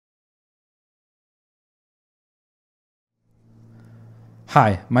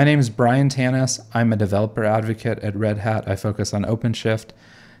Hi, my name is Brian Tanis. I'm a developer advocate at Red Hat. I focus on OpenShift.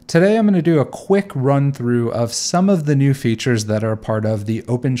 Today I'm going to do a quick run through of some of the new features that are part of the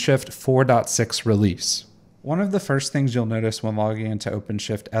OpenShift 4.6 release. One of the first things you'll notice when logging into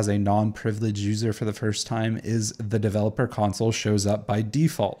OpenShift as a non-privileged user for the first time is the developer console shows up by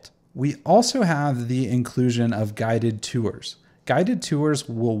default. We also have the inclusion of guided tours. Guided tours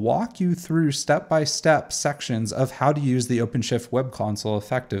will walk you through step-by-step sections of how to use the OpenShift web console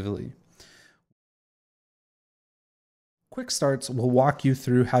effectively. Quick starts will walk you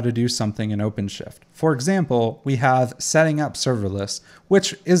through how to do something in OpenShift. For example, we have setting up serverless,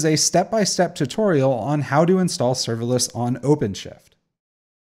 which is a step-by-step tutorial on how to install serverless on OpenShift.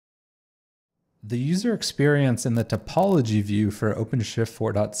 The user experience in the topology view for OpenShift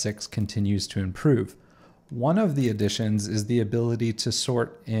 4.6 continues to improve. One of the additions is the ability to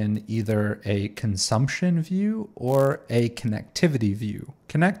sort in either a consumption view or a connectivity view.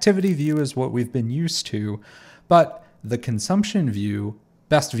 Connectivity view is what we've been used to, but the consumption view,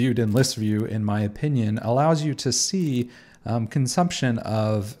 best viewed in list view in my opinion, allows you to see consumption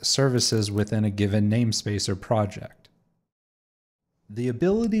of services within a given namespace or project. The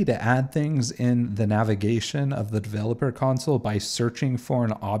ability to add things in the navigation of the developer console by searching for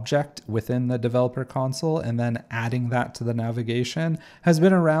an object within the developer console and then adding that to the navigation has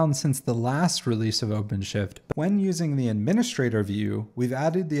been around since the last release of OpenShift. When using the administrator view, we've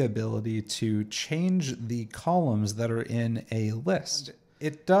added the ability to change the columns that are in a list.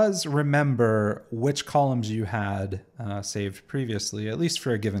 It does remember which columns you had saved previously, at least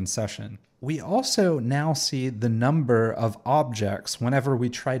for a given session. We also now see the number of objects whenever we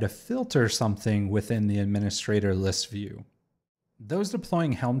try to filter something within the administrator list view. Those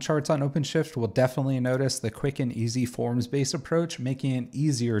deploying Helm Charts on OpenShift will definitely notice the quick and easy forms-based approach, making it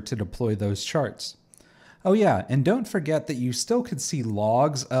easier to deploy those charts. Oh yeah, and don't forget that you still could see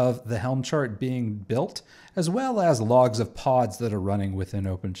logs of the Helm chart being built, as well as logs of pods that are running within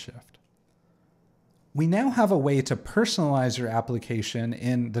OpenShift. We now have a way to personalize your application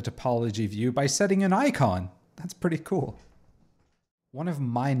in the topology view by setting an icon. That's pretty cool. One of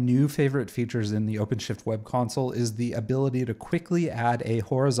my new favorite features in the OpenShift web console is the ability to quickly add a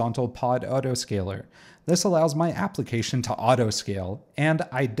horizontal pod autoscaler. This allows my application to autoscale, and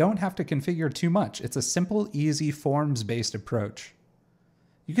I don't have to configure too much. It's a simple, easy, forms-based approach.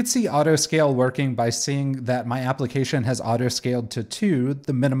 You can see autoscale working by seeing that my application has autoscaled to 2,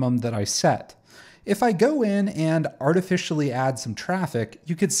 the minimum that I set. If I go in and artificially add some traffic,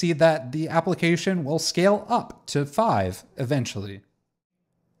 you could see that the application will scale up to 5 eventually.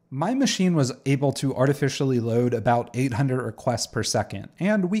 My machine was able to artificially load about 800 requests per second,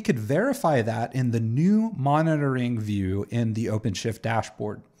 and we could verify that in the new monitoring view in the OpenShift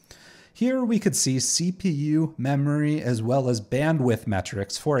dashboard. Here we could see CPU, memory, as well as bandwidth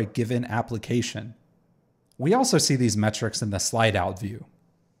metrics for a given application. We also see these metrics in the slide out view.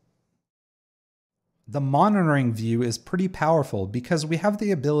 The monitoring view is pretty powerful because we have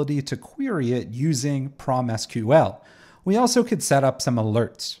the ability to query it using PromSQL. We also could set up some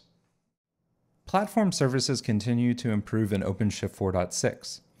alerts. Platform services continue to improve in OpenShift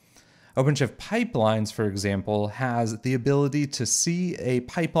 4.6. OpenShift Pipelines, for example, has the ability to see a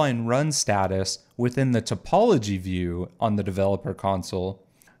pipeline run status within the topology view on the developer console,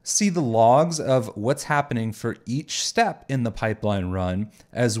 see the logs of what's happening for each step in the pipeline run,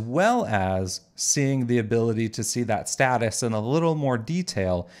 as well as seeing the ability to see that status in a little more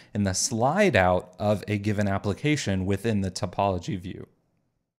detail in the slide out of a given application within the topology view.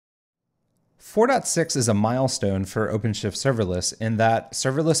 4.6 is a milestone for OpenShift Serverless in that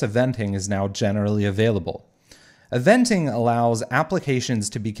serverless eventing is now generally available. Eventing allows applications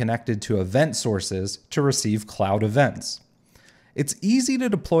to be connected to event sources to receive cloud events. It's easy to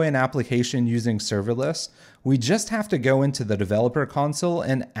deploy an application using serverless. We just have to go into the developer console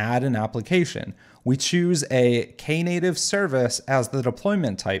and add an application. We choose a Knative service as the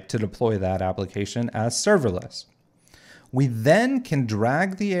deployment type to deploy that application as serverless. We then can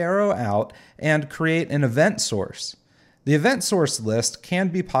drag the arrow out and create an event source. The event source list can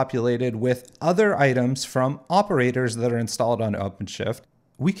be populated with other items from operators that are installed on OpenShift.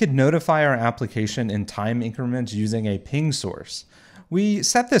 We could notify our application in time increments using a ping source. We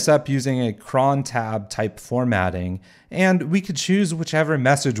set this up using a cron tab type formatting, and we could choose whichever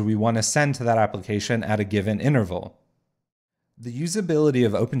message we want to send to that application at a given interval. The usability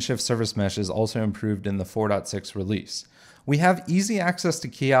of OpenShift Service Mesh is also improved in the 4.6 release. We have easy access to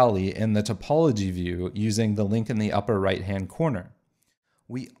Kiali in the topology view using the link in the upper right-hand corner.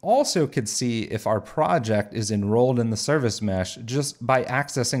 We also could see if our project is enrolled in the service mesh just by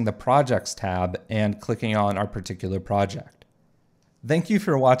accessing the projects tab and clicking on our particular project. Thank you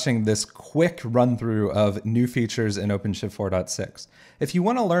for watching this quick run through of new features in OpenShift 4.6. If you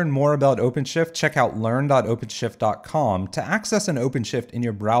want to learn more about OpenShift, check out learn.openshift.com to access an OpenShift in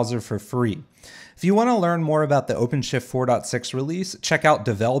your browser for free. If you want to learn more about the OpenShift 4.6 release, check out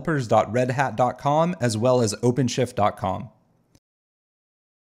developers.redhat.com as well as openshift.com.